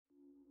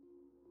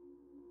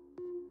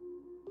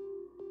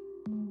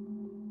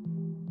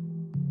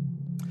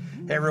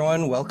Hey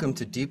everyone, welcome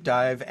to Deep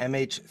Dive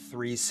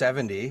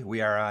MH370. We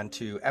are on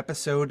to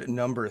episode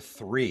number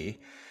 3.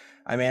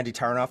 I'm Andy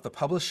Tarnoff, the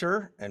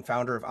publisher and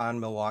founder of On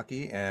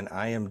Milwaukee, and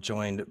I am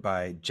joined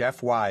by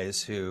Jeff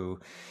Wise, who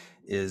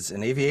is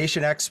an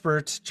aviation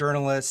expert,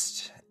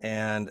 journalist,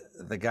 and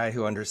the guy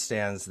who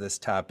understands this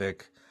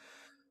topic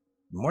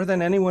more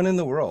than anyone in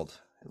the world,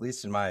 at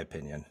least in my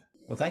opinion.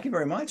 Well, thank you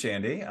very much,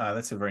 Andy.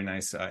 That's a very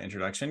nice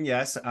introduction.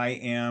 Yes, I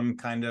am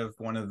kind of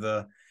one of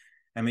the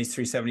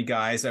MH370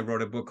 guys. I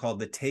wrote a book called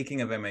The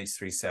Taking of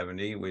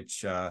MH370,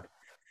 which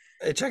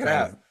Hey, check it kind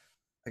out. of,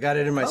 I got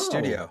it in my oh,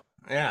 studio.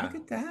 Yeah. look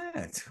at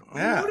that.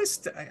 Yeah.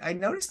 I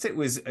noticed it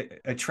was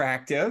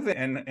attractive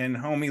and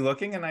homey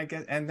looking, and I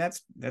guess and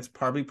that's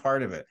probably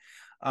part of it.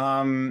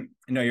 No,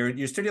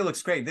 your studio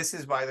looks great. This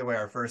is, by the way,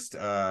 our first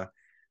time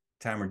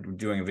we're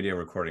doing a video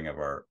recording of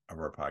our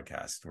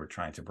podcast. We're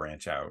trying to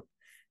branch out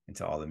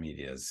into all the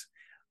medias.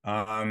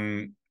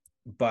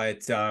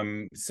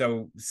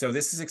 So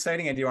this is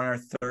exciting, Andy. You're on our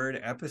third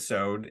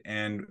episode,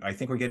 and I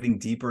think we're getting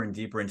deeper and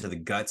deeper into the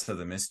guts of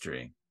the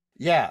mystery.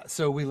 Yeah,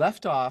 so we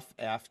left off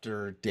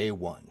after day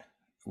 1,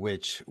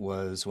 which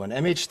was when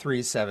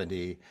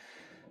MH370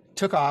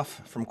 took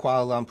off from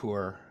Kuala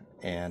Lumpur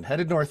and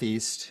headed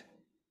northeast,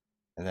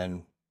 and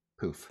then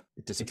poof, it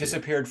It disappeared.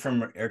 disappeared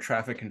from air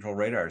traffic control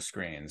radar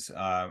screens,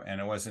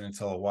 and it wasn't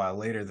until a while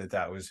later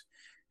that was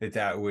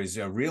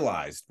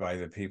realized by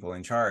the people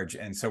in charge.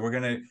 And so we're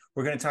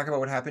gonna talk about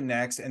what happened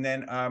next, and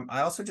then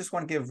I also just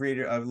want to give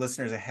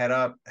listeners a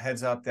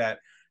heads up that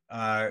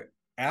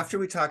after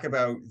we talk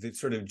about the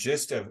sort of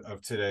gist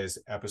of today's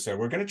episode,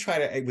 we're going to try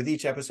to, with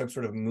each episode,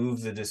 sort of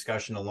move the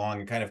discussion along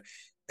and kind of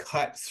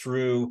cut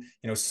through,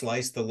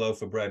 slice the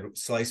loaf of bread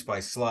slice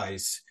by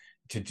slice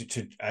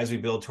to as we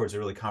build towards a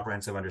really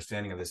comprehensive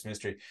understanding of this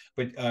mystery.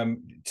 But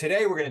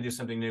today we're going to do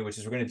something new, which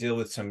is we're going to deal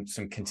with some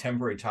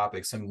contemporary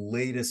topics, some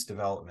latest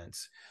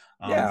developments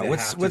Yeah, that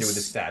have to do with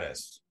the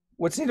status.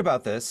 what's neat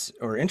about this,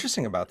 or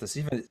interesting about this,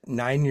 even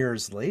 9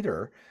 years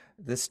later,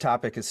 this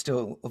topic is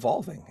still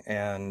evolving.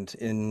 And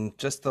in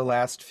just the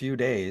last few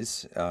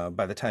days,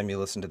 by the time you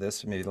listen to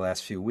this, maybe the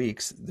last few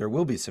weeks, there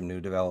will be some new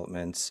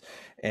developments.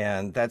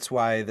 And that's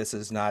why this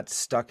is not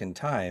stuck in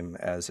time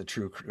as a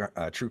true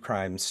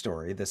crime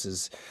story. This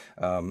is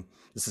an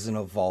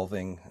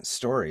evolving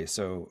story.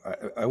 So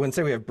I wouldn't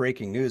say we have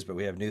breaking news, but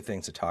we have new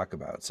things to talk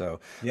about. So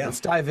Yeah.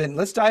 let's dive in.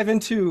 Let's dive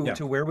into Yeah.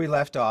 to where we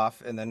left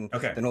off, and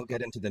Okay. then we'll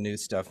get into the new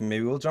stuff, and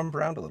maybe we'll jump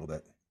around a little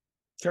bit.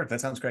 Sure.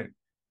 That sounds great.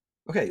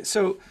 Okay,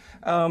 so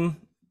um,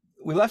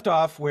 we left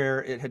off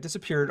where it had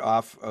disappeared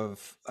off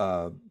of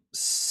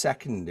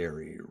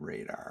secondary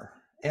radar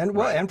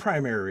Right. and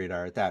primary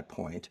radar at that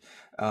point.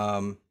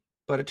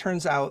 But it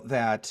turns out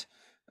that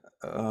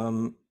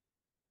um,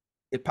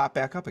 it popped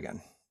back up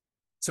again.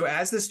 So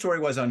as the story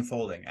was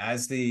unfolding,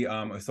 as the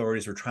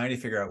authorities were trying to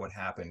figure out what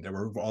happened, there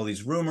were all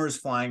these rumors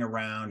flying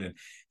around, and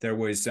there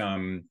was,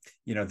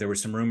 there were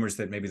some rumors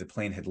that maybe the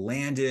plane had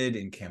landed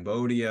in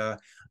Cambodia,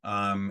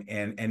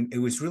 and it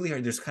was really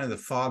hard. There's kind of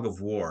the fog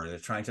of war. They're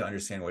trying to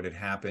understand what had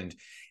happened,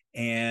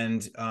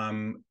 and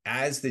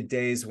as the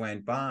days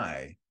went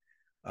by,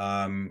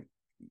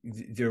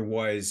 there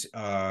was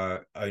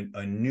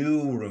a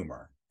new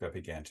rumor that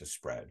began to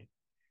spread,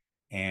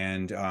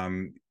 and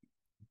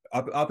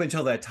up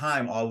until that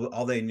time,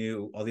 all they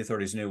knew, all the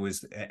authorities knew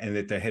was, and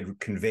that they had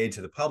conveyed to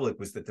the public,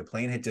 was that the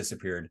plane had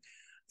disappeared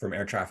from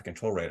air traffic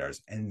control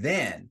radars. And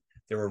then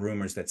there were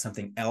rumors that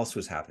something else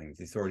was happening.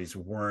 The authorities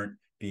weren't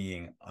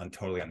being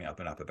totally on the up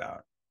and up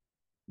about.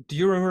 Do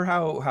you remember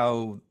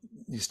how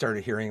you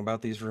started hearing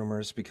about these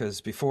rumors? Because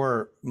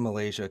before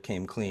Malaysia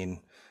came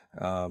clean,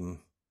 um,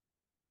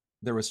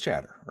 there was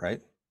chatter,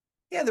 right?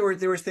 Yeah, there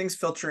were things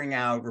filtering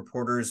out.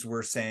 Reporters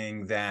were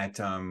saying that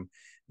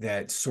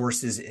that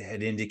sources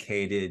had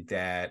indicated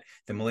that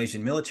the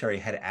Malaysian military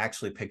had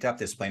actually picked up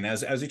this plane.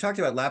 As we talked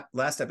about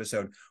last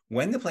episode,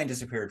 when the plane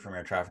disappeared from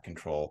air traffic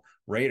control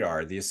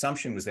radar, the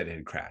assumption was that it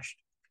had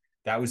crashed.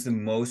 That was the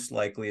most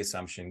likely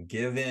assumption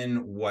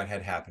given what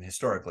had happened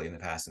historically in the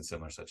past in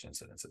similar such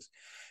incidences.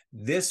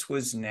 This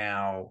was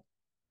now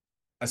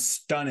a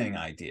stunning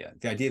idea.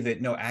 The idea that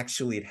no,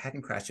 actually it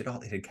hadn't crashed at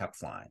all, it had kept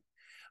flying.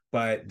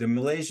 But the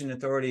Malaysian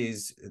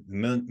authorities,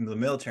 the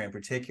military in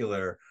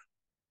particular,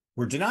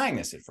 were denying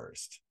this at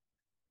first.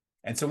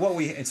 And so what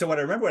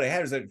I remember what I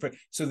had was that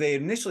so they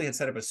initially had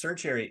set up a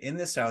search area in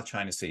the South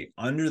China Sea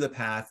under the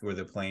path where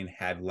the plane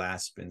had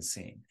last been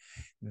seen.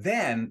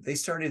 Then they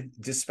started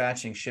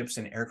dispatching ships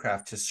and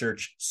aircraft to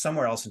search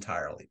somewhere else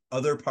entirely,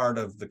 other part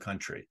of the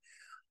country,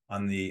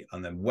 on the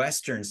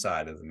western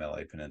side of the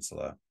Malayan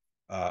Peninsula,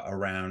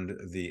 around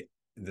the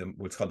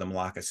what's called the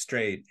Malacca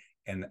Strait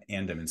and the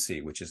Andaman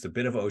Sea, which is the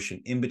bit of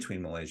ocean in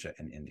between Malaysia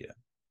and India.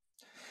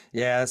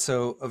 Yeah,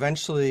 so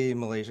eventually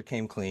Malaysia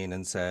came clean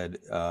and said,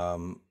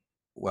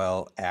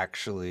 well,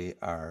 actually,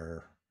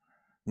 our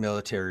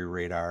military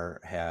radar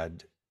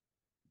had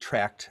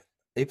tracked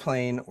a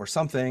plane or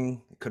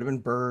something. It could have been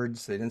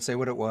birds. They didn't say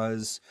what it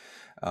was.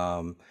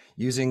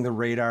 Using the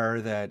radar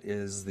that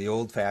is the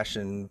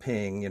old-fashioned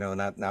ping,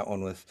 not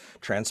one with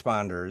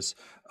transponders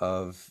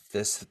of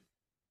this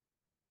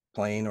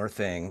plane or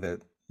thing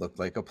that looked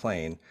like a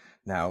plane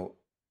now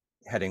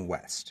heading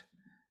west,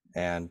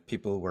 and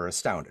people were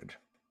astounded. It,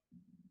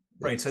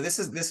 Right. So this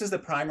is the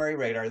primary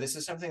radar. This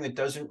is something that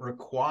doesn't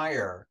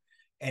require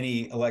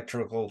any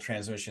electrical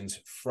transmissions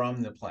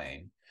from the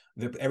plane.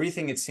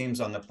 Everything it seems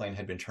on the plane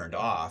had been turned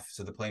off,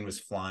 so the plane was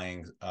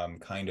flying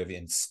kind of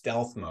in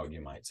stealth mode,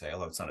 you might say,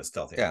 although it's not a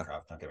stealthy yeah.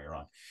 aircraft, don't get me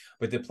wrong.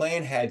 But the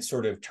plane had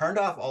sort of turned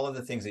off all of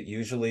the things it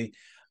usually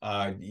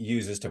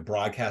uses to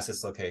broadcast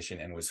its location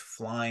and was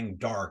flying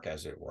dark,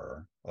 as it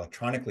were,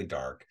 electronically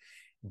dark,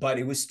 but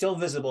it was still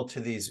visible to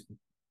these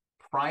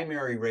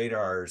primary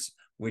radars,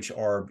 which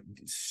are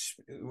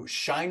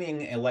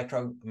shining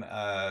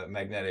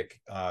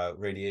electromagnetic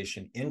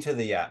radiation into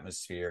the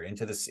atmosphere,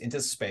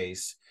 into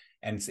space,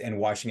 and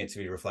watching it to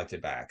be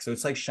reflected back. So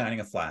it's like shining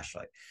a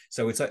flashlight.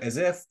 So it's as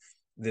if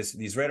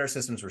these radar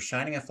systems were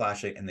shining a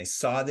flashlight, and they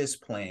saw this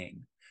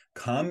plane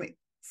come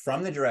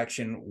from the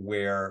direction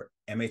where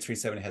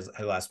MH370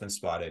 had last been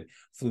spotted,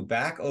 flew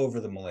back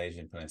over the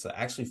Malaysian Peninsula,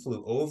 actually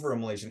flew over a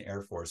Malaysian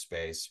Air Force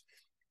base,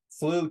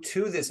 flew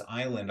to this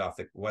island off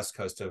the west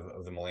coast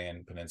of the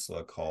Malayan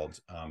Peninsula called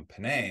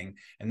Penang,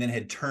 and then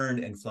had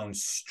turned and flown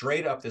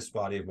straight up this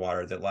body of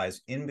water that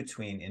lies in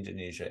between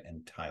Indonesia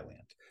and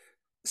Thailand.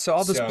 So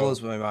all this blows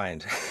So, my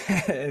mind.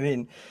 I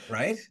mean,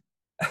 right?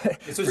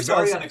 This was first of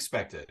all, very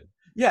unexpected.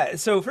 yeah.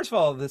 So first of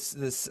all,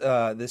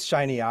 this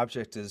shiny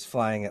object is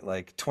flying at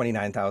like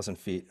 29,000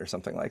 feet or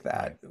something like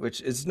Right. that,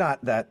 which is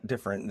not that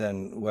different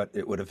than what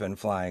it would have been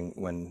flying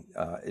when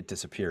it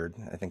disappeared.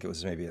 I think it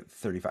was maybe at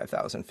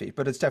 35,000 feet,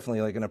 but it's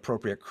definitely like an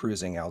appropriate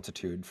cruising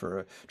altitude for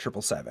a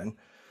 777.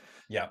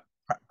 Yeah.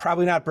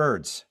 Probably not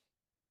birds,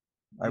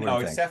 I No,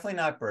 wouldn't it's think. definitely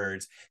not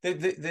birds.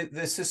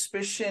 The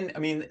suspicion, I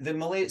mean, the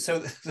Malay, so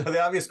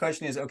the obvious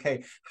question is,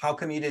 okay, how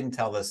come you didn't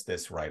tell us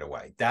this right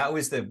away? That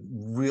was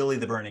really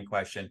the burning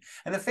question.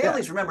 And the Yeah.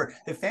 families, remember,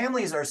 the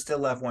families are still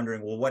left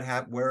wondering, well, what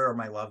happened? Where are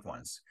my loved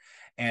ones?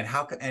 And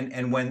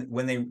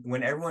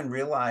when everyone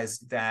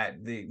realized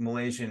that the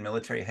Malaysian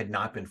military had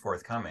not been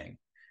forthcoming,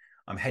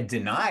 had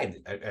denied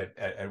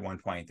at one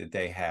point that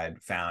they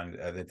had found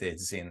that they had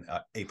seen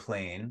a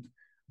plane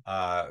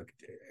uh,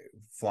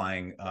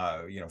 flying,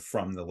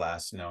 from the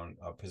last known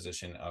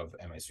position of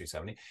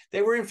MH370.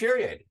 They were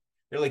infuriated.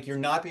 They're like, "You're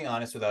not being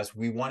honest with us.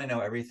 We want to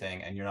know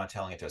everything, and you're not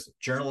telling it to us."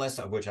 Journalists,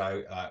 of which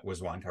I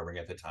was one covering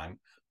at the time,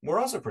 were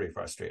also pretty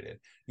frustrated.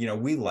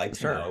 We like to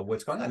Sure. know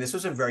what's going on. This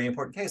was a very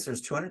important case.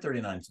 There's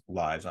 239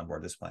 lives on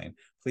board this plane.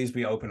 Please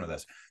be open with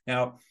us.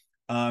 Now,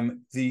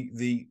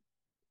 the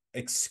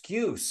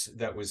excuse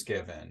that was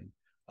given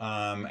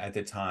at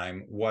the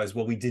time was,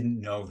 well, we didn't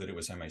know that it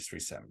was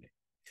MH370.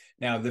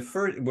 Now,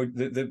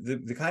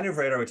 the kind of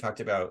radar we talked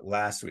about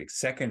last week,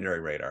 secondary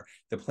radar,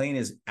 the plane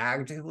is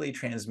actively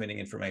transmitting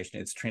information.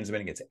 It's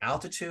transmitting its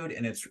altitude,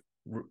 and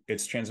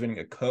it's transmitting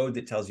a code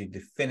that tells you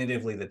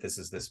definitively that this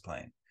is this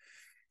plane.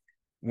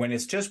 When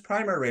it's just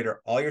primary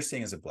radar, all you're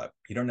seeing is a blip.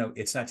 You don't know,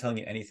 it's not telling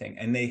you anything.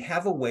 And they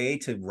have a way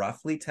to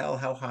roughly tell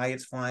how high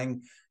it's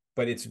flying,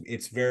 but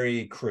it's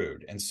very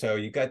crude. And so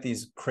you got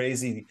these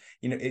crazy,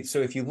 so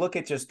if you look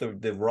at just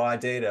the raw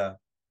data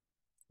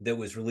that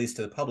was released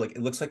to the public,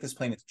 it looks like this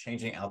plane is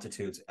changing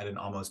altitudes at an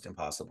almost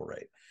impossible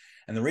rate.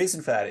 And the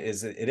reason for that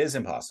is that it is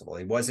impossible.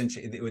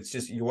 It's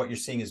just what you're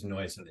seeing is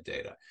noise in the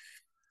data.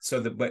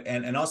 So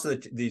and also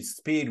the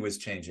speed was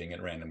changing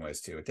at random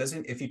ways too. It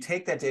doesn't, if you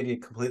take that data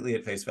completely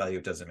at face value,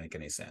 it doesn't make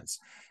any sense.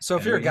 So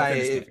if And you're a what you have guy, to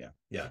understand,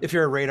 yeah, yeah, if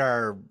you're a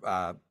radar,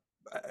 I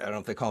don't know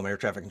if they call them air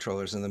traffic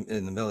controllers in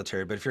the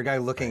military, but if you're a guy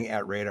right. looking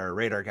at radar, a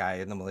radar guy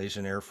in the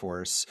Malaysian Air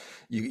Force,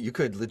 you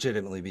could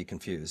legitimately be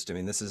confused. I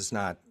mean, this is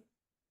not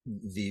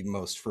the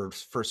most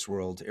first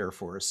world Air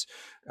Force.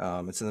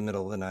 It's in the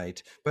middle of the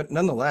night, but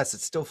nonetheless,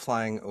 it's still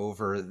flying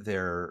over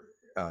their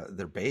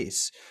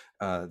base.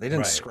 They didn't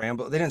Right.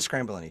 scramble. They didn't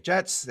scramble any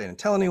jets. They didn't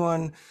tell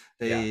anyone.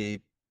 Yeah.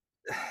 They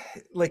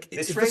like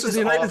This if this was raises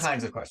the all United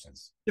kinds of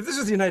questions. if this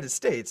was the United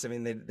States, I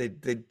mean,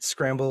 they'd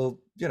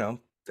scramble,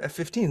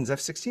 F-15s,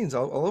 F-16s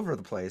all over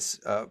the place.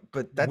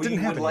 But that didn't We would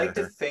happen like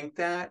to here. think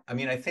that. I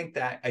mean, I think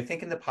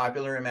in the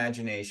popular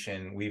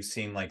imagination, we've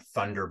seen like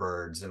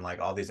Thunderbirds and like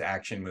all these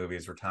action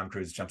movies where Tom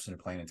Cruise jumps in a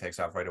plane and takes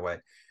off right away.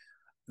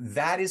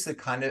 That is the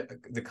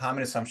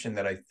common assumption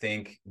that I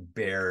think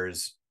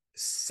bears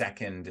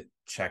second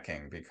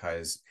checking,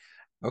 because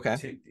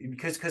Okay.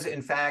 because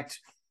in fact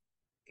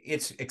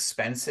it's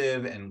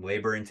expensive and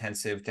labor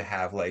intensive to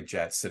have like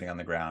jets sitting on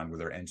the ground with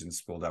their engines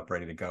spooled up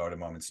ready to go at a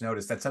moment's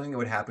notice. That's something that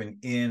would happen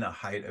in a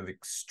height of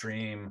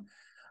extreme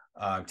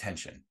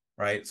tension,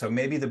 right? So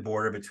maybe the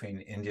border between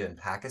India and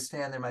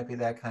Pakistan, there might be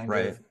that kind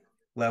Right. of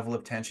level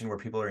of tension where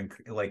people are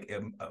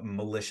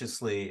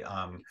maliciously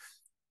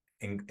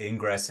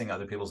ingressing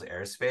other people's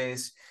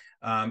airspace.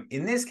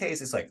 In this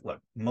case, it's like,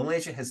 look,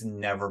 Malaysia has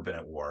never been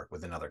at war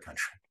with another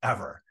country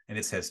ever in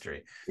its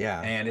history, Yeah.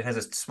 and it has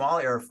a small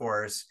air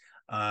force.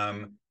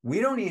 We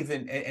don't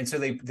even, and so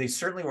they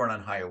certainly weren't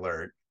on high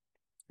alert.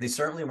 They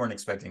certainly weren't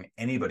expecting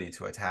anybody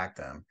to attack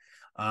them.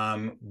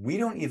 We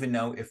don't even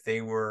know if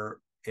they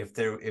were if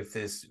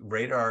this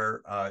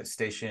radar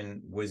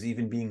station was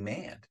even being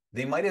manned.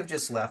 They might have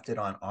just left it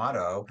on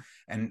auto,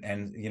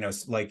 and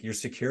like your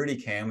security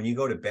cam, when you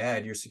go to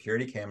bed, your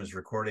security cam is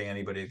recording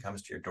anybody that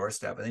comes to your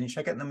doorstep, and then you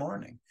check it in the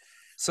morning.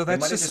 So They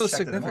that's might have just so just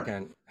checked it in the morning.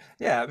 significant.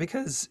 Yeah,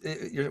 because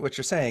what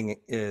you're saying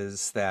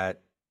is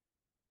that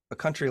a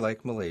country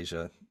like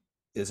Malaysia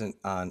isn't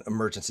on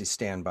emergency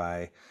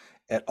standby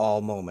at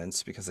all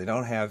moments because they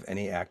don't have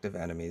any active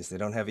enemies. They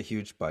don't have a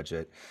huge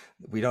budget.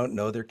 We don't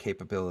know their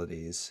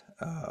capabilities.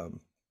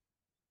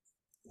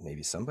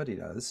 Maybe somebody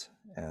does,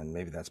 and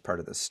maybe that's part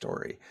of the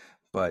story.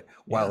 But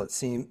Yeah.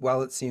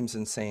 while it seems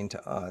insane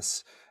to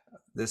us,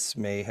 this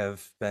may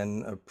have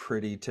been a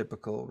pretty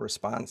typical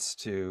response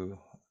to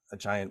a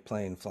giant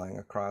plane flying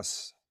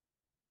across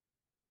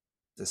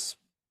this,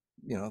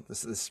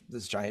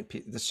 this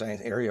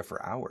giant area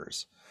for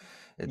hours.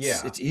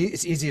 Yeah. It's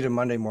easy to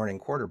Monday morning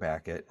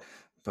quarterback it,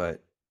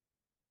 but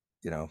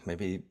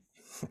maybe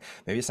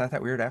maybe it's not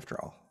that weird after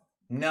all.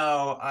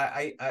 No,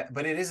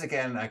 but it is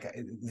again, like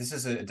this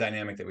is a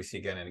dynamic that we see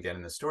again and again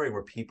in the story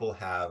where people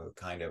have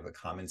kind of a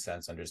common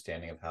sense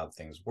understanding of how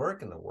things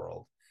work in the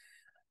world,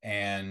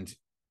 and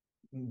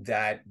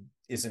that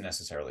isn't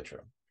necessarily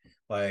true.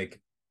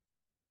 Like,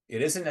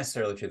 it isn't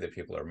necessarily true that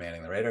people are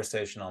manning the radar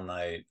station all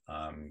night.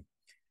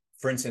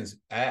 For instance,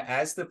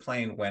 as the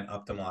plane went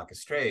up the Malacca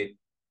Strait,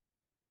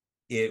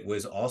 it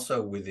was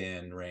also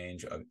within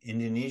range of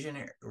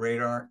Indonesian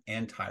radar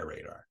and Thai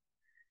radar.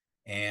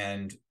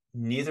 And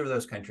neither of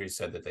those countries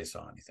said that they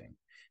saw anything.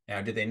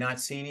 Now, did they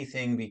not see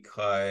anything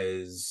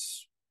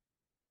because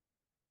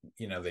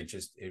they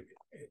just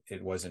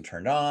it wasn't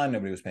turned on,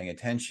 nobody was paying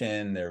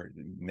attention,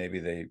 maybe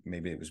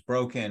it was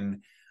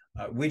broken?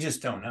 We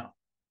just don't know.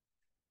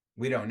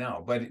 We don't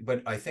know.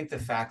 But I think the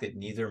fact that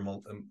neither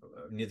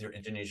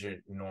Indonesia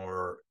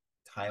nor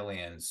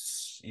Thailand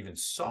even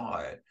saw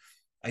it,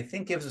 I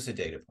think gives us a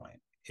data point.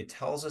 It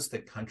tells us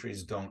that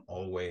countries don't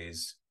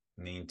always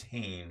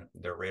maintain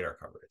their radar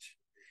coverage.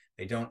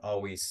 They don't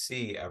always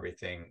see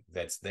everything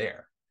that's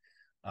there,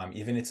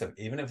 even if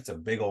it's a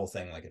big old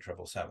thing like a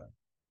 777.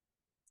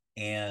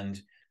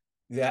 And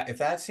that, if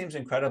that seems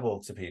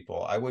incredible to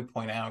people, I would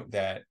point out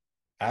that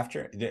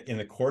in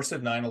the course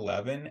of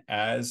 9/11,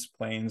 as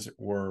planes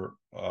were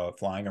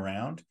flying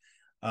around,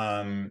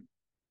 air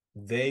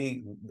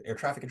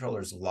traffic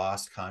controllers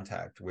lost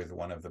contact with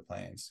one of the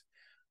planes,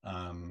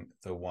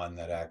 the one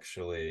that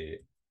actually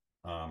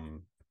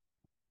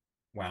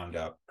wound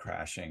up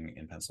crashing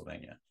in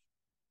Pennsylvania.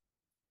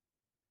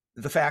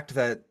 The fact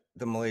that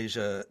the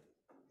Malaysia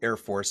Air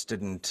Force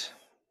didn't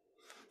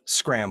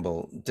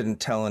scramble, didn't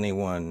tell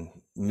anyone,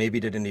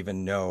 maybe didn't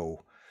even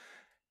know,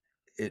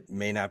 it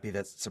may not be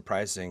that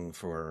surprising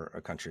for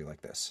a country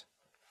like this.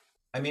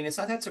 I mean, it's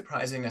not that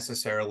surprising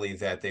necessarily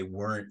that they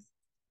weren't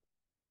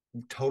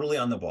totally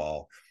on the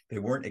ball. They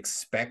weren't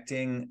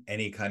expecting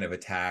any kind of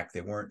attack.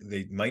 They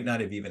might not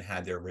have even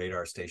had their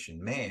radar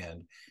station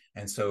manned.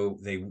 And so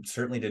they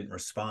certainly didn't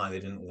respond. They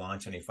didn't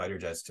launch any fighter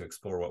jets to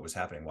explore what was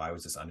happening. Why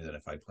was this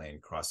unidentified plane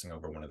crossing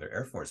over one of their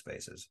Air Force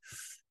bases?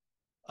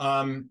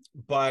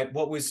 But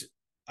what was,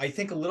 I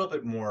think, a little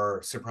bit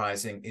more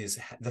surprising is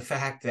the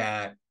fact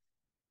that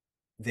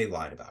they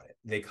lied about it.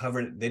 They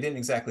didn't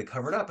exactly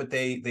cover it up, but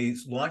they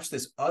launched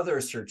this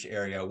other search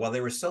area while they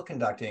were still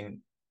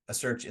conducting a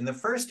search in the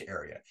first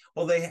area.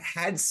 Well, they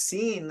had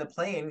seen the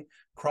plane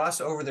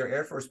cross over their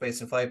Air Force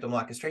base and fly up the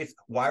Malacca Straits.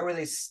 Why were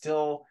they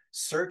still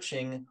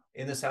searching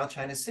in the South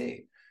China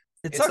Sea?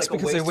 It It's sucks like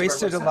a because they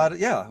waste of wasted everyone's a time. lot of,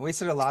 yeah,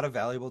 wasted a lot of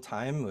valuable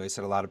time,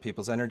 wasted a lot of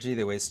people's energy.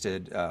 They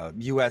wasted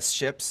U.S.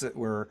 ships that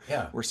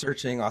Yeah. were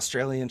searching,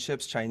 Australian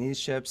ships, Chinese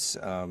ships.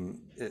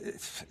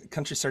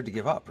 Countries started to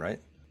give up,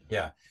 right?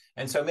 Yeah.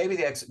 And so maybe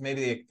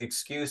the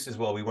excuse is,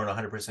 well, we weren't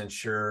 100%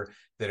 sure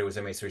that it was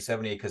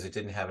MH370 because it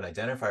didn't have an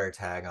identifier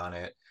tag on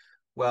it.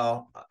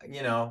 Well,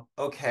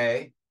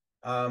 okay.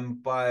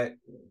 But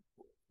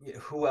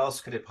who else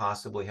could it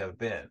possibly have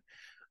been?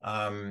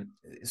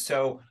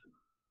 So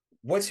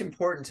what's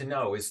important to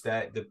know is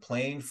that the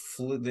plane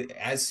flew,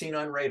 as seen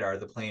on radar,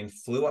 the plane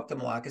flew up the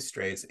Malacca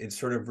Straits. It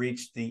sort of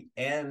reached the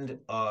end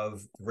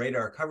of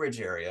radar coverage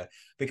area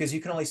because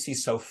you can only see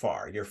so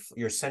far.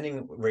 You're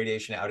sending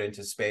radiation out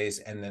into space,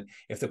 and then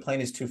if the plane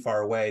is too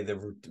far away,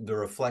 the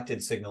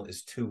reflected signal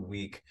is too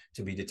weak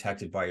to be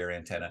detected by your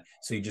antenna,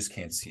 so you just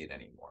can't see it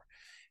anymore.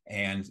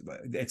 And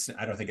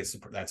I don't think it's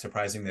that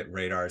surprising that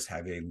radars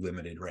have a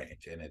limited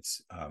range, and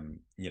it's on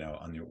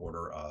the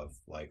order of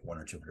like 1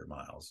 or 200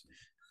 miles.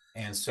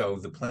 And so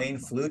the plane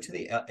flew to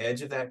the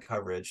edge of that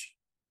coverage,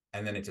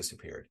 and then it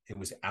disappeared. It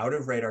was out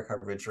of radar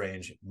coverage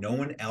range. No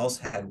one else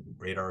had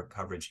radar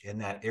coverage in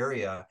that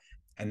area,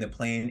 and the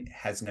plane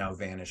has now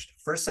vanished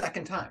for a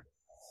second time.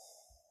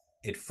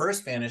 It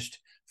first vanished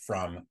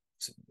from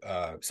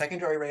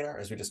secondary radar,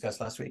 as we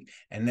discussed last week,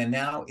 and then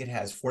now it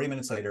has 40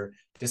 minutes later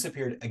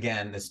disappeared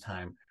again, this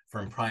time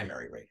from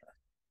primary radar.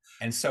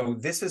 And so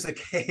this is a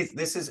case.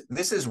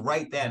 This is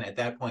right then at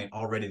that point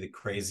already the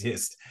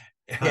craziest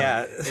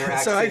Yeah. air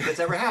So accident that's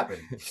ever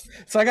happened.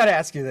 so I got to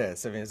ask you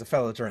this. I mean, as a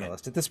fellow Right.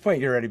 journalist, at this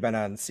point, you've already been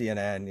on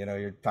CNN.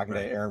 You're talking to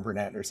Right. Aaron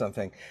Burnett or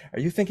something. Are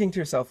you thinking to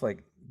yourself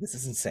like, this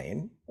is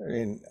insane? I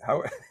mean,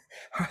 how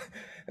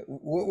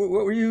what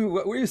were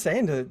you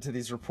saying to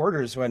these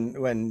reporters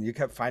when you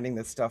kept finding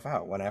this stuff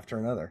out one after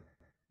another?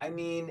 I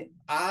mean,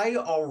 I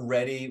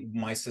already,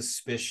 my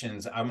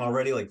suspicions, I'm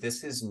already like,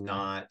 this is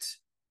not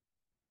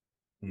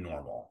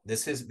normal.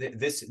 This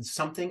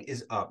something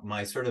is up.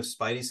 My sort of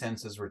spidey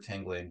senses were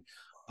tingling.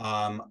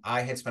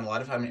 I had spent a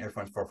lot of time in Air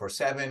France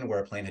 447, where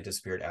a plane had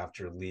disappeared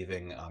after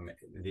leaving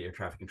the air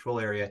traffic control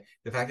area.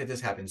 The fact that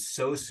this happened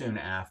so soon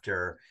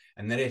after,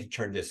 and then it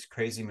turned this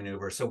crazy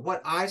maneuver. So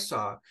what I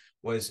saw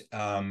was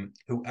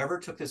whoever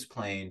took this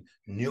plane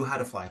knew how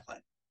to fly a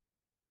plane,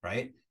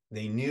 right?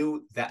 They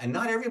knew that, and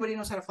not everybody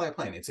knows how to fly a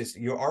plane. It's just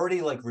you're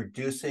already like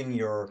reducing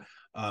your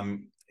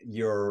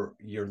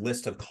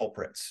list of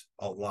culprits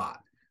a lot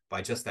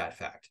by just that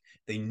fact.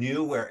 They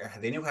knew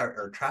how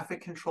air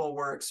traffic control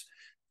works.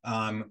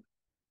 Um,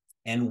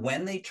 and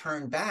when they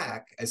turned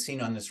back, as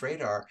seen on this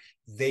radar,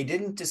 they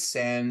didn't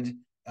descend.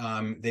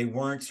 They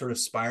weren't sort of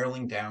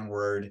spiraling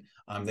downward.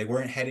 They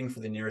weren't heading for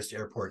the nearest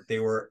airport. They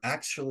were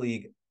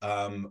actually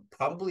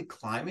probably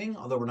climbing,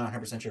 although we're not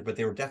 100% sure, but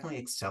they were definitely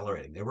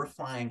accelerating. They were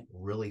flying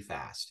really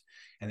fast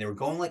and they were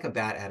going like a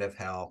bat out of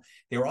hell.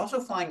 They were also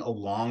flying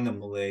along the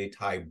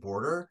Malay-Thai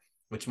border,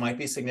 which might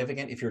be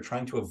significant. If you're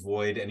trying to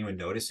avoid anyone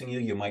noticing you,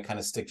 you might kind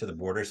of stick to the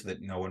border so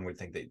that no one would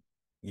think that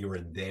you were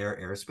in their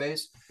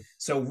airspace.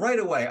 So right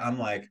away, I'm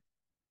like,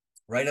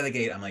 right out of the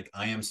gate, I'm like,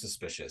 I am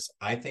suspicious.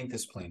 I think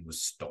this plane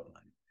was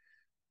stolen.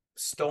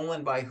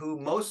 Stolen by who?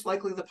 Most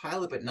likely the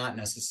pilot, but not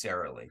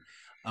necessarily.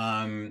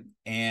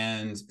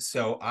 And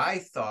so I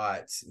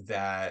thought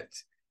that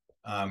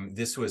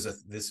this was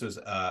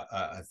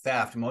a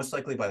theft, most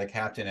likely by the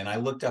captain. And I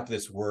looked up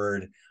this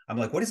word. I'm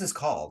like, what is this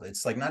called?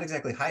 It's like not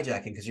exactly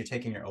hijacking because you're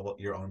taking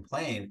your own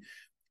plane.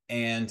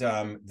 And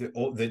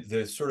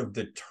the sort of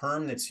the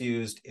term that's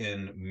used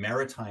in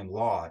maritime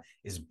law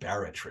is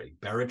barratry.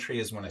 Barratry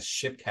is when a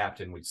ship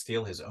captain would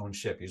steal his own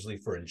ship, usually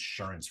for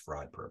insurance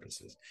fraud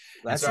purposes.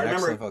 And That's so I an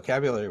excellent remember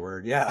vocabulary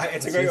word. Yeah,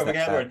 it's a let's great use that.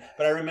 vocabulary,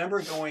 but I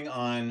remember going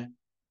on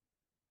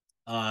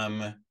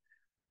um,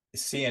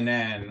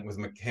 CNN with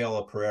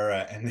Michaela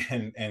Pereira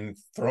and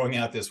throwing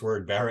out this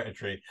word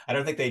barratry. I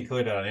don't think they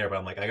included it on air, but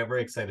I'm like, I got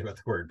very excited about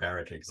the word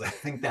barratry because I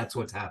think that's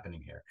what's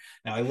happening here.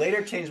 Now, I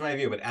later changed my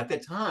view, but at the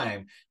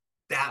time,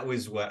 that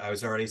was what I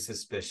was already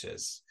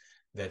suspicious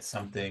that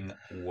something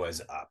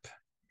was up.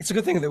 It's a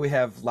good thing that we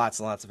have lots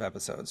and lots of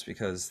episodes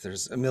because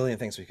there's a million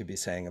things we could be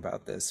saying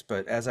about this.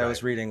 But as I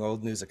was Right. reading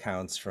old news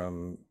accounts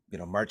from,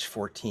 March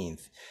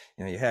 14th,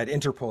 you had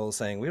Interpol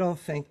saying, we don't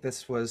think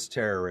this was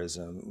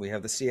terrorism. We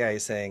have the CIA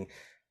saying,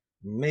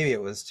 maybe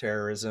it was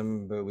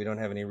terrorism, but we don't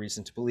have any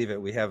reason to believe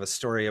it. We have a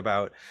story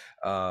about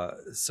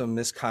some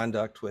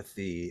misconduct with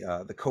the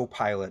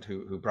co-pilot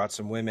who brought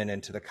some women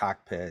into the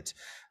cockpit.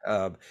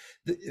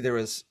 There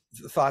was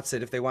thoughts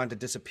that if they wanted to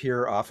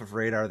disappear off of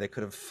radar, they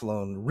could have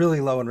flown really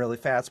low and really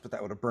fast, but that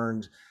would have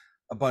burned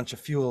a bunch of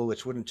fuel,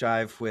 which wouldn't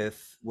jive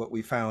with what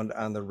we found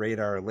on the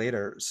radar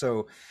later.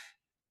 So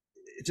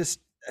it just,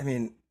 I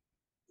mean,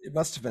 it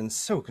must have been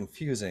so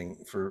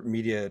confusing for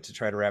media to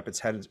try to wrap its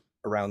head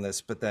around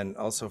this, but then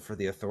also for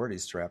the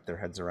authorities to wrap their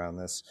heads around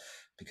this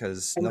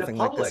because And the nothing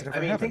like this public, had I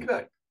ever mean, think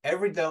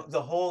happened. about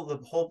the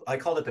whole I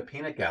called it the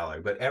peanut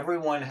gallery, but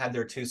everyone had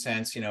their 2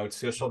 cents,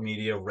 social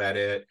media,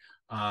 Reddit,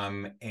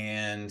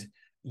 and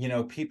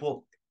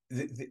people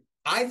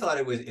I thought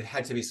it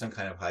had to be some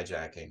kind of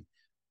hijacking.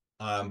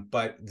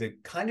 But the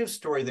kind of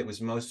story that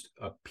was most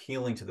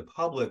appealing to the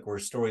public were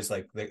stories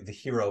like the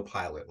hero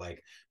pilot,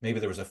 like maybe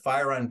there was a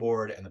fire on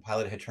board and the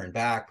pilot had turned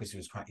back because he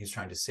was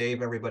trying to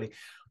save everybody.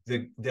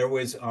 There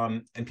was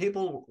and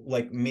people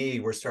like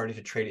me were starting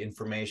to trade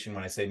information.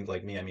 When I say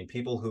like me, I mean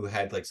people who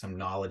had like some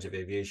knowledge of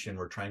aviation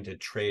were trying to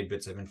trade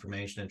bits of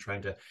information and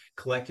trying to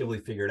collectively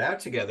figure it out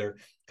together.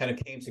 Kind of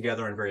came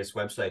together on various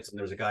websites, and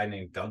there was a guy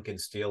named Duncan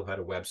Steele who had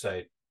a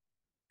website,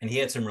 and he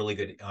had some really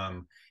good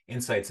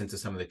insights into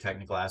some of the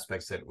technical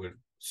aspects that would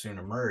soon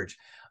emerge.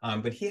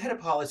 But he had a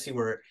policy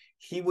where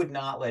he would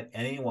not let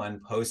anyone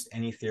post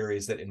any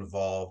theories that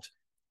involved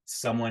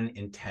someone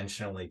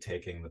intentionally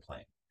taking the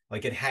plane.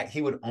 Like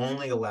he would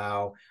only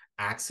allow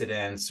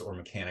accidents or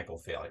mechanical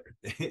failure.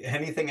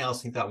 Anything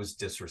else he thought was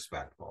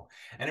disrespectful.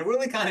 And it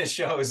really kind of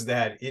shows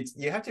that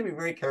you have to be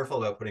very careful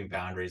about putting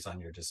boundaries on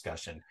your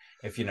discussion.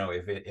 If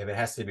it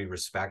has to be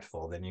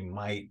respectful, then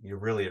you're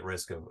really at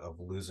risk of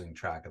losing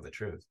track of the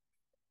truth.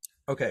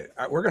 Okay,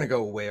 we're going to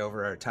go way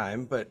over our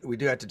time, but we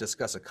do have to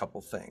discuss a couple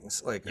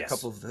things, like a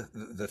couple Yes.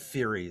 of the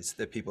theories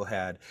that people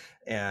had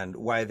and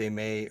why they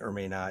may or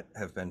may not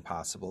have been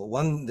possible.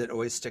 One that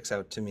always sticks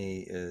out to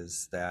me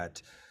is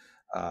that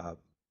uh,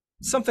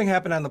 something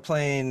happened on the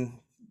plane,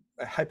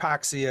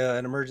 hypoxia,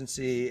 an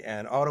emergency,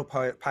 and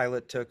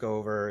autopilot took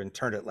over and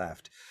turned it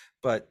left.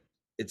 But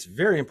it's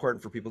very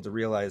important for people to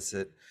realize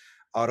that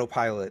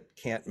autopilot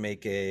can't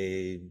make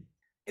I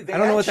They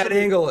don't know what that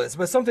actually, angle is,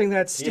 but something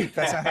that's yeah, steep.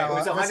 That's not it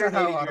was how a that's not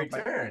how 180-degree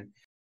autopilot. turn.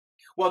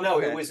 Well, no,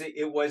 Okay. it was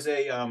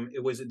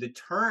the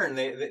turn.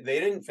 They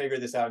didn't figure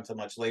this out until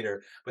much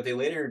later, but they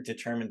later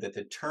determined that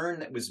the turn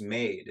that was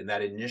made and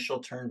that initial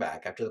turn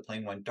back after the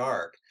plane went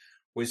dark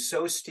was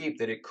so steep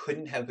that it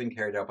couldn't have been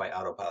carried out by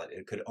autopilot.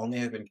 It could only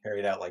have been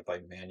carried out like by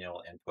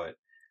manual input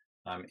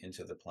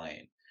into the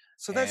plane.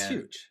 So that's And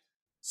huge.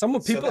 so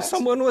that's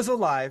Someone was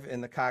alive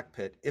in the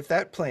cockpit. If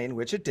that plane,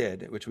 which it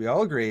did, which we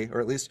all agree,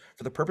 or at least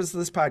for the purpose of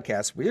this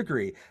podcast, we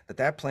agree that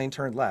that plane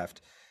turned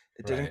left.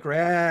 It didn't right.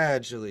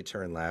 gradually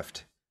turn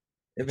left.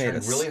 It It made turned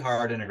us, really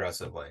hard and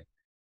aggressively.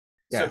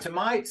 So yeah. to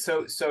my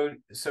so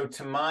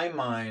to my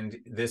mind,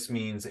 this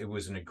means it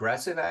was an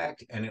aggressive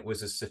act and it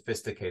was a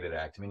sophisticated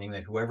act, meaning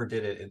that whoever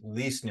did it at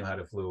least knew how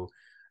to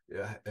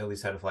at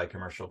least how to fly a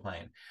commercial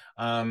plane.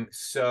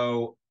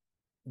 So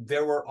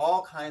there were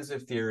all kinds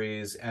of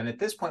theories, and at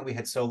this point we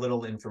had so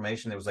little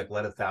information. It was like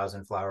let a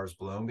thousand flowers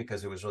bloom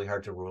because it was really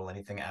hard to rule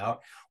anything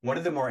out. One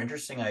of the more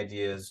interesting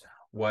ideas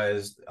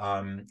was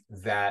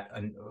that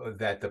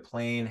the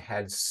plane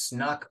had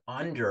snuck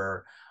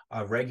under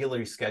a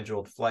regularly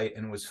scheduled flight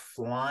and was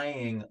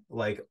flying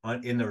like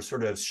in the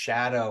sort of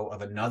shadow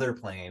of another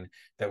plane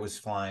that was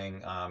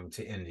flying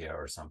to India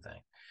or something.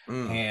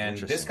 And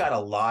this Interesting. got a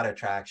lot of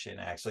traction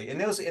actually. In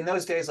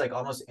those days, like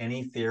almost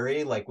any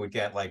theory like would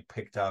get like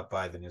picked up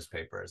by the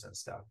newspapers and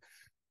stuff.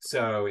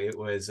 So it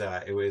was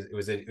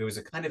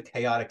a kind of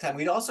chaotic time.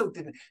 We'd also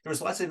didn't there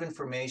was lots of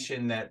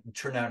information that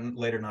turned out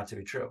later not to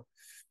be true,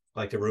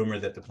 like the rumor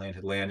that the plane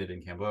had landed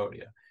in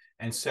Cambodia.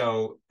 And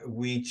so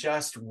we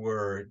just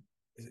were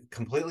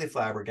completely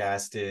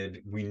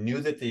flabbergasted. We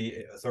knew that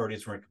the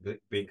authorities weren't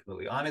being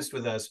completely honest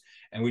with us,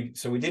 and we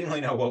didn't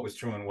really know what was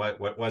true and what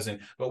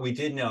wasn't. But we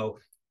did know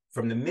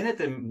from the minute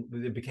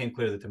that it became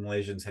clear that the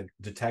Malaysians had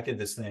detected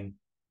this thing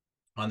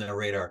on their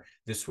radar,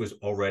 this was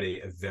already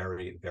a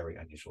very, very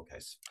unusual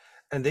case.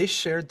 And they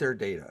shared their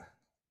data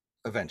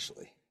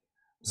eventually.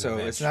 So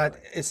Eventually.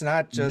 it's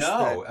not just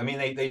that. No, I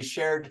mean they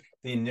shared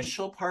the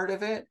initial part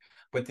of it,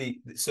 but the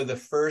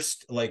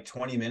first like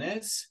 20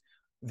 minutes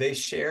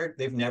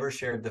they've never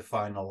shared the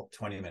final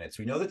 20 minutes.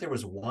 We know that there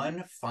was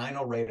one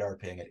final radar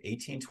ping at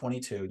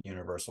 1822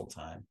 Universal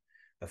Time,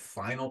 the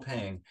final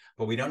ping,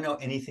 but we don't know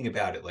anything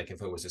about it. Like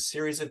if it was a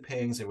series of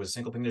pings, it was a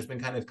single ping. There's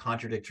been kind of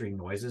contradictory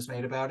noises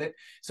made about it.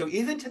 So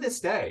even to this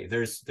day,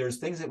 there's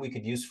things that we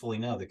could usefully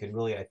know that could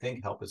really, I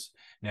think, help us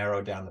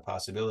narrow down the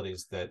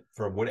possibilities that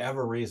for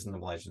whatever reason the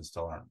Malaysians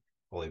still aren't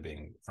fully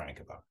being frank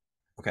about.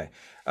 Okay.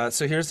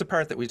 So here's the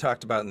part that we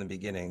talked about in the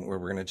beginning where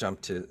we're going to jump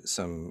to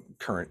some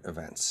current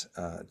events.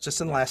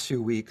 Just in the last Yes.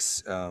 few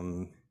weeks,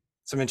 some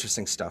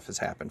interesting stuff has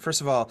happened.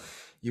 First of all,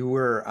 you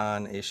were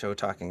on a show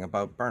talking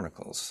about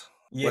barnacles.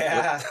 What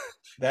Yeah,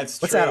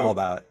 that's what's that all true.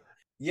 about?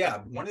 Yeah,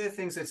 one of the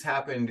things that's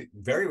happened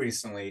very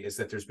recently is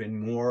that there's been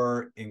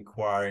more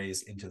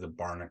inquiries into the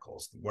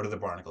barnacles. What are the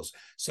barnacles?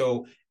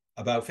 So,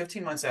 about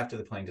 15 months after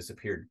the plane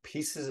disappeared,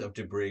 pieces of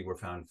debris were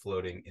found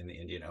floating in the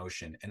Indian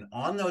Ocean. And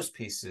on those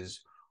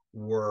pieces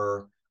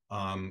were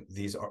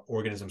these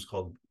organisms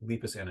called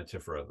Lepus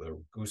antitifera,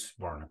 the goose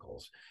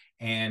barnacles.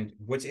 And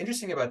what's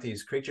interesting about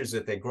these creatures is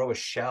that they grow a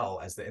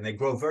shell and they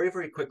grow very,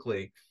 very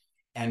quickly.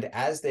 And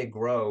as they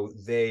grow,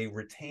 they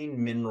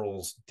retain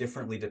minerals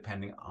differently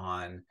depending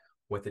on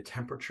what the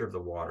temperature of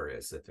the water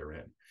is that they're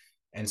in.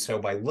 And so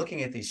by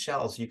looking at these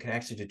shells, you can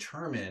actually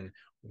determine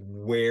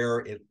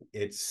where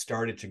it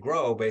started to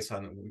grow based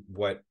on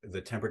what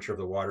the temperature of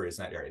the water is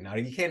in that area. Now,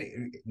 you can't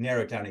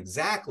narrow it down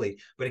exactly,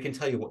 but it can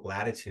tell you what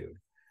latitude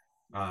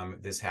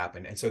this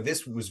happened. And so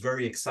this was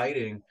very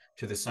exciting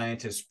to the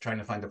scientists trying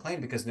to find the plane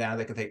because now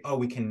they can think, oh,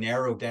 we can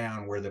narrow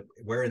down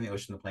where in the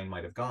ocean the plane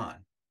might have gone.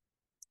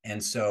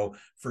 And so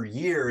for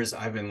years,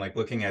 I've been like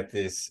looking at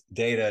this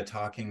data,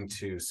 talking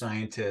to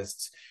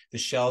scientists. The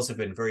shells have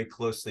been very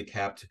closely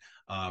kept.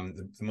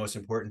 The most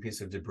important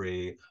piece of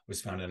debris was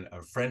found in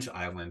a French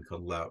island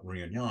called La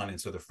Réunion.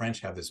 And so the French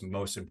have this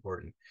most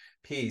important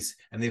piece,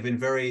 and they've been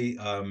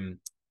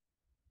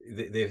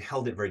they've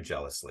held it very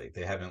jealously.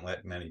 They haven't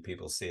let many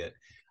people see it.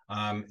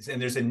 And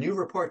there's a new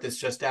report that's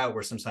just out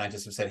where some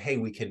scientists have said, hey,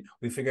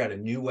 we figure out a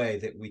new way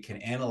that we can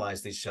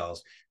analyze these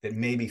shells that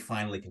maybe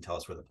finally can tell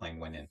us where the plane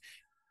went in.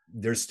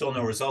 There's still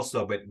no results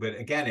though, but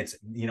again, it's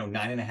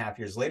 9.5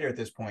 years later at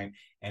this point,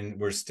 and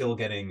we're still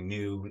getting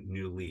new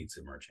leads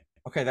emerging.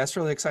 Okay, that's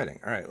really exciting.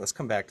 All right, let's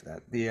come back to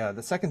that.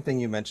 The second thing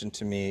you mentioned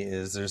to me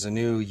is there's a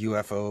new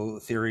UFO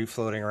theory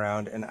floating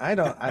around, and I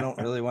don't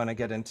really want to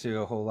get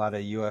into a whole lot of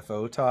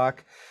UFO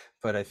talk,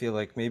 but I feel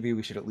like maybe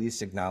we should at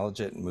least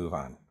acknowledge it and move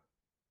on.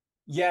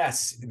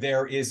 Yes,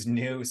 there is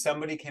new.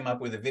 Somebody came up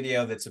with a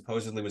video that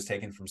supposedly was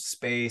taken from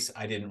space.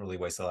 I didn't really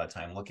waste a lot of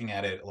time looking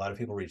at it. A lot of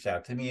people reached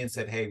out to me and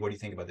said, hey, what do you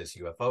think about this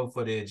UFO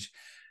footage?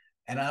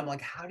 And I'm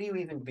like, how do you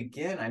even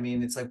begin? I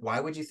mean, it's like, why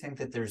would you think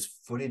that there's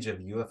footage of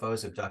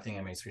UFOs abducting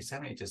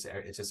MH370?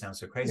 It just sounds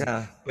so crazy.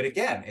 Yeah, But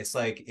again, it's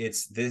like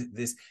it's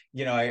this.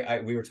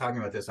 We were talking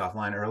about this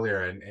offline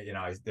earlier, and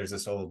there's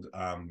this old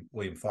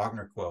William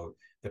Faulkner quote: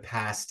 "The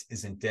past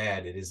isn't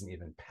dead; it isn't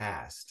even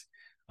past."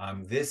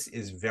 This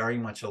is very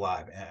much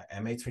alive.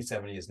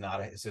 MH370 is not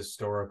a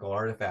historical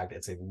artifact;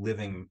 it's a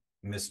living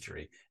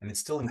mystery, and it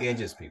still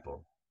engages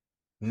people,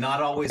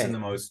 not always in Okay. the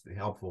most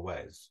helpful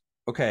ways.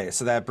 Okay,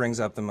 so that brings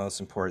up the most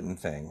important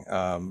thing.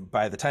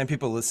 By the time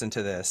people listen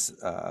to this,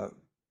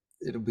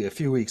 it'll be a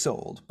few weeks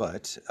old,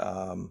 but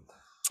a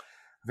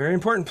very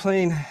important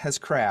plane has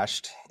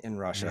crashed in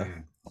Russia,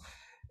 Mm,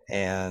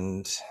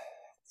 and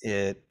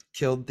it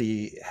killed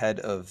the head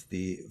of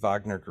the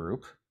Wagner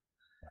Group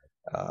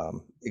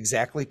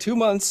exactly 2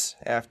 months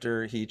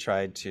after he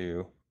tried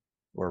to,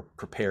 or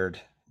prepared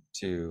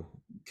to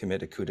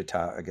commit a coup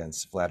d'etat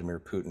against Vladimir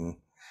Putin.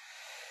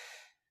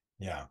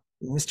 yeah,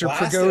 Mr.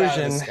 blasted out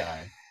of the Prigozhin,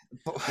 sky.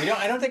 We don't.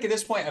 I don't think at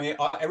this point. I mean,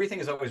 everything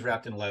is always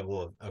wrapped in a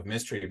level of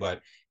mystery.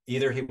 But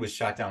either he was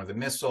shot down with a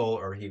missile,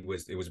 or it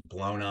was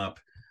blown up,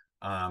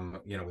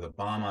 with a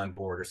bomb on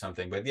board or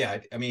something. But yeah,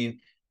 I mean,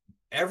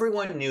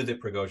 everyone knew that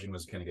Prigozhin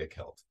was going to get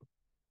killed,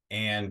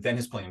 and then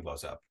his plane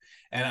blows up.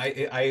 And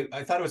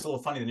I thought it was a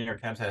little funny. The New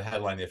York Times had a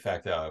headline the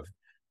effect of,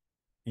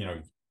 you know,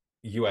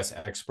 U.S.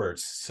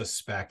 experts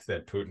suspect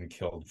that Putin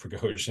killed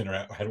Prigozhin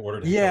or had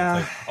ordered him killed. It's yeah,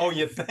 like, oh,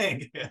 you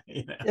think?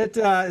 it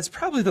is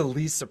probably the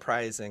least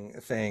surprising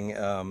thing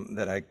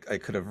that I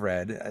could have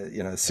read.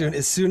 Yeah, As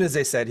soon as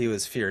they said he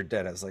was feared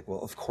dead, I was like,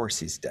 well, of course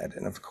he's dead,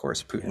 and of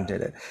course Putin yeah,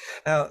 did it.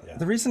 Now, yeah.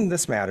 the reason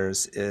this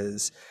matters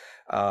is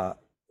uh,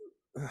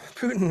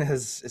 Putin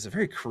is a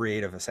very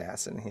creative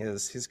assassin.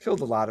 He's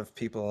killed a lot of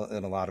people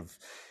in a lot of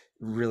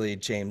really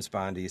James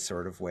Bondy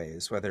sort of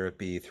ways, whether it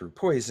be through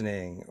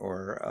poisoning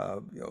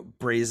or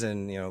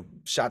brazen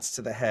shots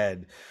to the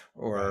head,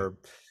 Right. or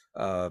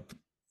uh,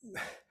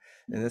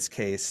 in this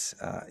case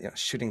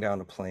shooting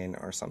down a plane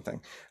or something.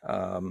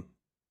 Um,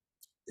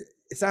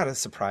 it's not a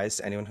surprise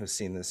to anyone who's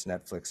seen this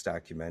Netflix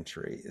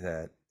documentary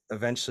that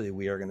eventually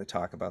we are going to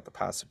talk about the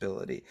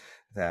possibility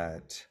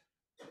that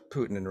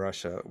Putin and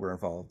Russia were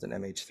involved in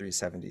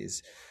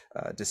MH370's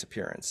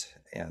disappearance,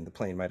 and the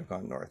plane might have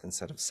gone north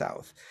instead of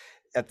south.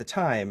 At the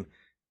time,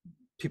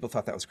 people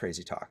thought that was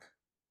crazy talk.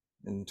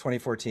 In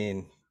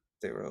 2014,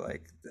 they were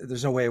like,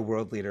 "There's no way a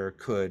world leader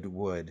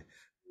would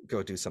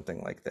go do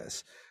something like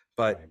this."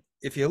 But Right.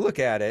 if you look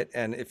at it,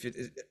 and if you,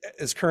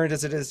 as current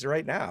as it is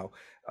right now,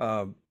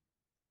 um,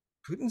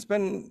 Putin's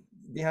been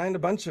behind a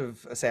bunch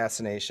of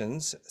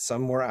assassinations,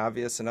 some more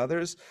obvious than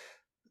others,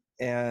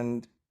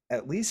 and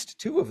at least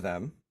two of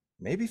them,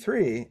 maybe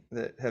three,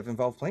 that have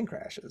involved plane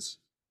crashes.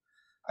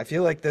 I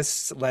feel like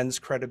this lends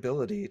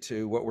credibility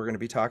to what we're going to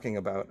be talking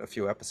about a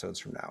few episodes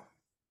from now.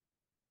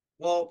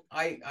 Well,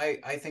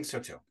 I think so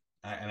too,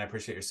 and I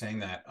appreciate you saying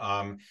that.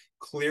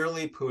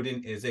 Clearly,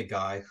 Putin is a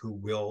guy who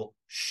will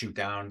shoot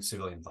down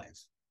civilian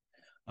planes.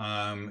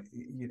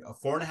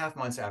 4.5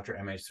 months after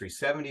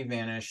MH370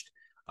 vanished,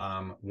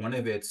 one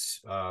of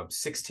its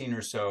 16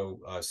 or so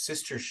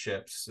sister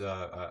ships,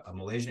 a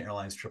Malaysian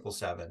Airlines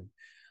 777,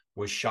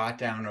 was shot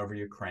down over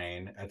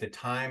Ukraine. At the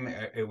time,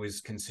 it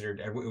was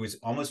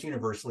almost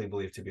universally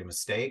believed to be a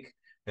mistake,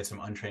 that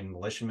some untrained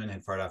militiamen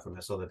had fired off a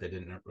missile that they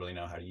didn't really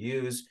know how to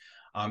use.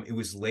 It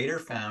was later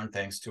found,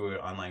 thanks to an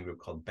online group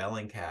called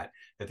Bellingcat,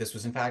 that this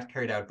was in fact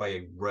carried out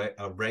by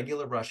a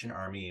regular Russian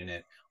army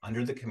unit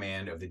under the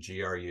command of the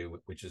GRU,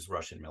 which is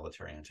Russian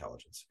military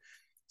intelligence.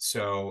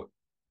 So,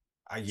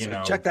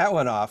 So check that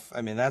one off.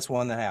 I mean, that's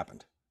one that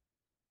happened.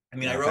 I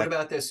mean, You I know, wrote that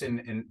about this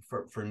in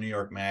for New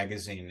York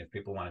Magazine. If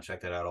people want to check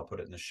that out, I'll put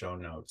it in the show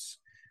notes.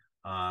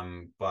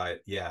 But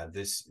yeah,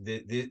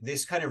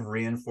 this kind of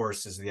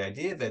reinforces the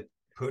idea that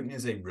Putin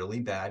is a really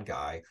bad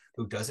guy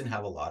who doesn't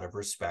have a lot of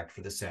respect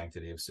for the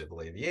sanctity of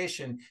civil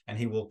aviation, and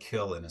he will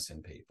kill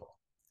innocent people.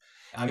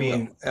 I he will.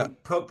 mean,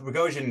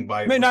 Prigozhin,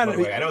 I mean, not by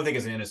the way, I don't think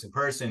is an innocent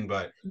person,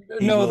 but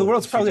he no. The will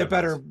world's shoot probably a down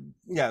planes. better.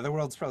 Yeah, the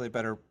world's probably a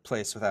better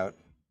place without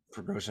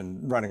Prigozhin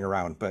running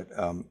around. But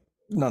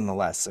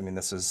nonetheless, I mean,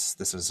 this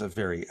was a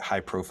very high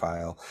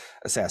profile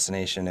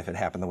assassination. If it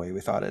happened the way we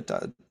thought it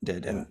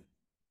did, Yeah, and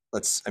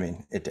I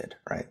mean, it did,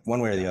 right?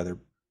 One way or the yeah, other,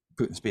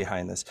 Putin's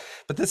behind this.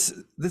 But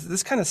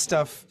this kind of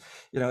stuff,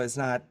 is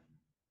not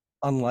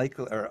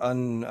unlikely or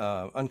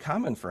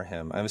uncommon for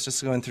him. I was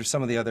just going through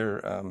some of the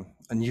other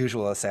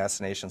unusual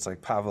assassinations,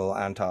 like Pavel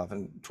Antov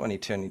in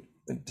 2020,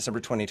 December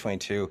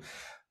 2022,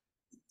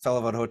 fell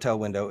out of a hotel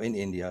window in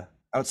India,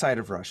 outside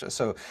of Russia.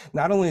 So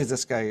not only is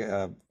this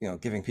guy,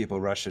 giving people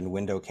Russian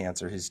window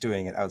cancer, he's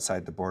doing it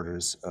outside the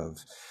borders of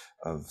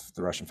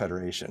the Russian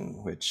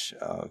Federation, which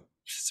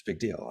is a big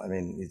deal. I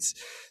mean, it's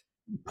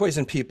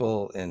poisoned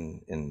people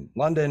in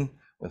London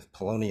with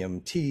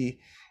polonium tea.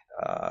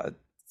 Uh,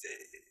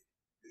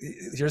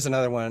 Here's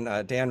another one.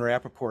 Dan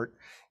Rappaport.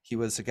 He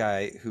was a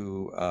guy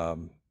who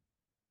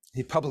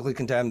he publicly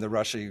condemned the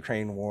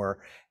Russia-Ukraine war,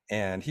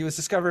 and he was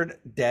discovered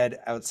dead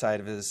outside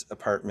of his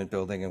apartment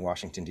building in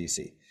Washington,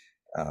 D.C.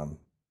 Um,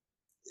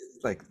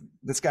 like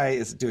this guy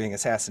is doing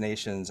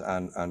assassinations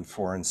on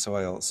foreign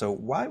soil. So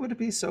why would it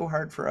be so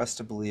hard for us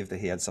to believe that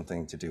he had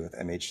something to do with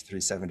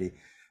MH370?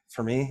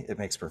 For me, it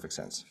makes perfect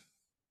sense.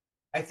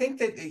 I think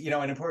that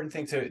an important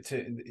thing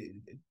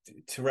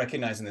to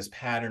recognize in this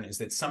pattern is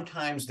that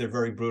sometimes they're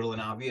very brutal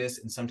and obvious,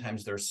 and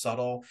sometimes they're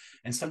subtle,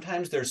 and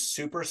sometimes they're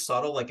super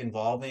subtle, like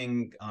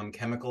involving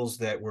chemicals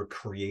that were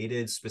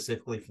created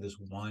specifically for this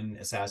one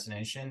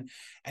assassination,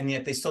 and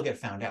yet they still get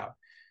found out.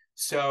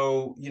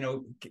 So,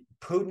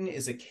 Putin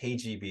is a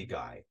KGB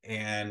guy,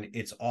 and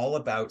it's all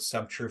about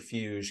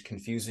subterfuge,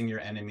 confusing your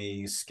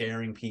enemies,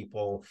 scaring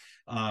people.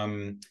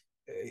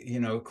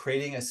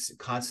 Creating a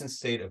constant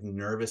state of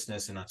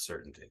nervousness and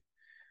uncertainty.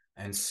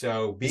 And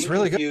so He's being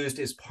really good. confused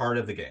is part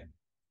of the game.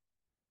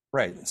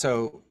 Right.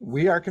 So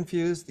we are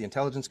confused. The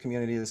intelligence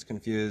community is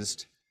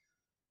confused.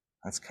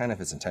 That's kind of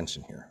his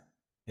intention here.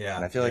 And Yeah,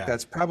 I feel like yeah,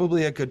 that's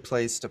probably a good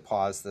place to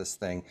pause this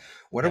thing.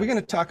 What are yeah. we going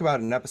to talk about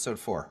in episode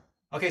 4?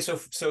 Okay, so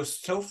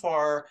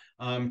far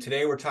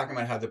today we're talking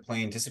about how the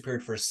plane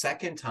disappeared for a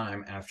second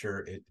time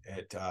after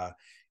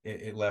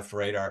it left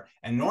radar.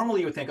 And normally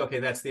you would think, okay,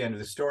 that's the end of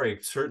the story.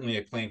 Certainly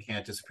a plane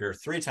can't disappear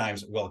 3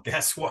 times. Well,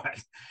 guess what?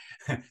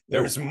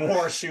 There's Nope.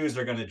 more shoes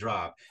are going to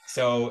drop.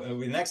 So in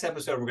the next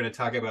episode, we're going to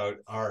talk about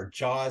our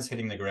jaws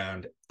hitting the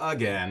ground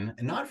again,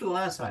 and not for the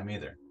last time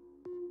either.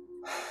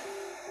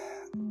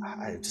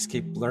 I just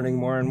keep learning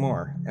more and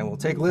more. And we'll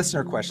take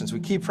listener questions. We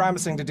keep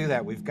promising to do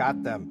that. We've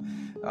got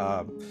them.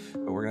 But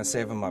we're going to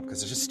save them up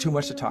because there's just too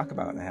much to talk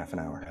about in a half an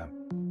hour.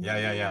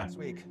 Yeah. This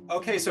week.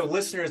 Okay, so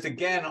listeners,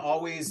 again,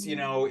 always,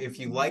 if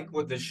you like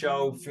what the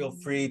show, feel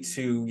free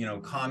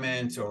to,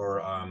 comment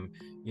or,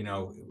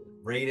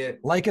 rate it.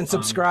 Like and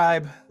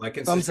subscribe. Like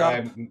and Thumbs up.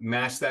 subscribe,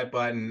 mash that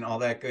button, all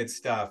that good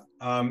stuff.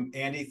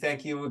 Andy,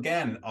 thank you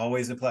again.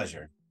 Always a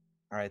pleasure.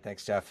 All right.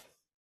 Thanks, Jeff.